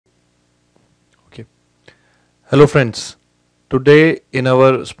Hello friends. Today in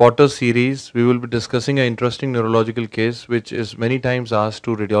our spotter series we will be discussing an interesting neurological case which is many times asked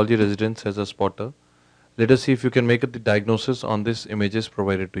to radiology residents as a spotter. Let us see if you can make the diagnosis on these images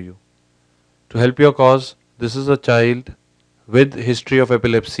provided to you. To help your cause, this is a child with history of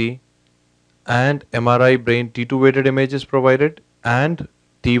epilepsy and MRI brain T2 weighted images provided and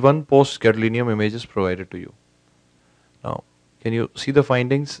T1 post gadolinium images provided to you. Now, can you see the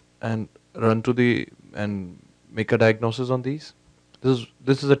findings and run to the and make a diagnosis on these?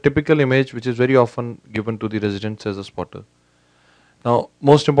 This is a typical image which is very often given to the residents as a spotter. Now,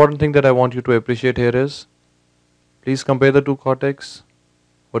 most important thing that I want you to appreciate here is, please compare the two cortex.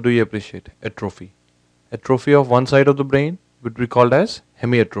 What do you appreciate? Atrophy. Atrophy of one side of the brain would be called as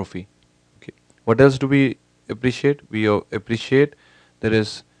hemiatrophy. Okay. What else do we appreciate? We appreciate there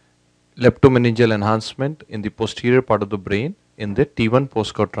is leptomeningeal enhancement in the posterior part of the brain in the T1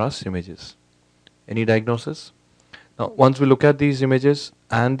 post-contrast images. Any diagnosis? Now, once we look at these images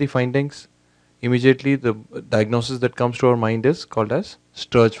and the findings, immediately the diagnosis that comes to our mind is called as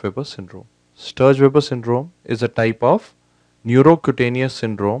Sturge-Weber syndrome. Sturge-Weber syndrome is a type of neurocutaneous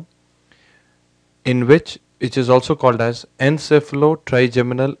syndrome in which it is also called as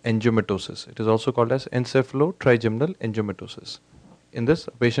encephalotrigeminal angiomatosis. It is also called as encephalotrigeminal angiomatosis. In this,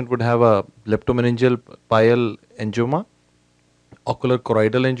 a patient would have a leptomeningeal pial angioma, ocular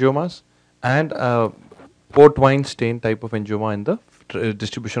choroidal angiomas, and a port wine stain type of angioma in the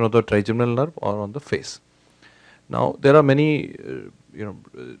distribution of the trigeminal nerve or on the face. Now, there are many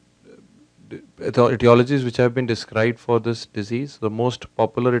etiologies which have been described for this disease. The most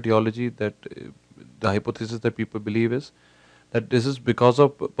popular etiology that the hypothesis that people believe is that this is because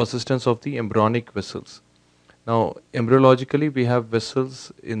of persistence of the embryonic vessels. Now, embryologically, we have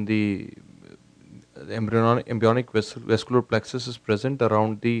vessels in the embryonic vascular plexus is present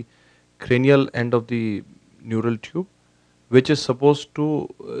around the cranial end of the neural tube, which is supposed to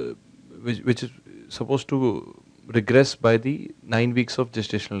regress by the 9 weeks of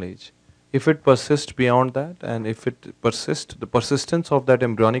gestational age. If it persists beyond that, and if it persists, the persistence of that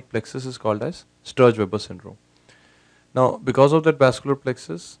embryonic plexus is called as Sturge-Weber syndrome. Now, because of that vascular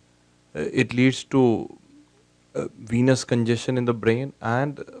plexus, it leads to venous congestion in the brain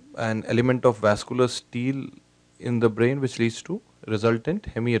and an element of vascular steel in the brain, which leads to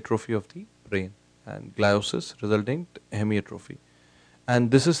resultant hemiatrophy of the brain and gliosis resulting hemiatrophy. And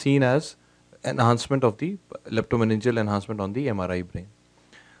this is seen as enhancement of the leptomeningeal enhancement on the MRI brain.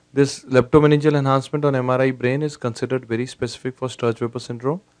 This leptomeningeal enhancement on MRI brain is considered very specific for Sturge-Weber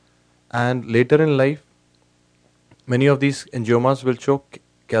syndrome, and later in life, many of these angiomas will show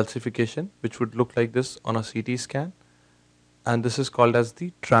calcification, which would look like this on a CT scan, and this is called as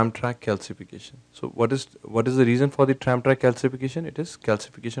the tram track calcification. So what is the reason for the tram track calcification? It is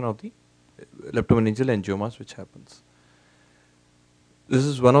calcification of the leptomeningeal angiomas which happens. This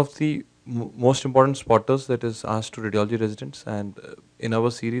is one of the most important spotters that is asked to radiology residents, and in our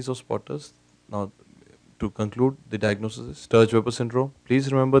series of spotters, now to conclude, the diagnosis is Sturge-Weber syndrome.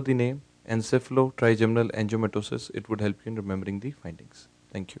 Please remember the name encephalotrigeminal angiomatosis. It would help you in remembering the findings.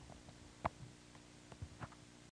 Thank you.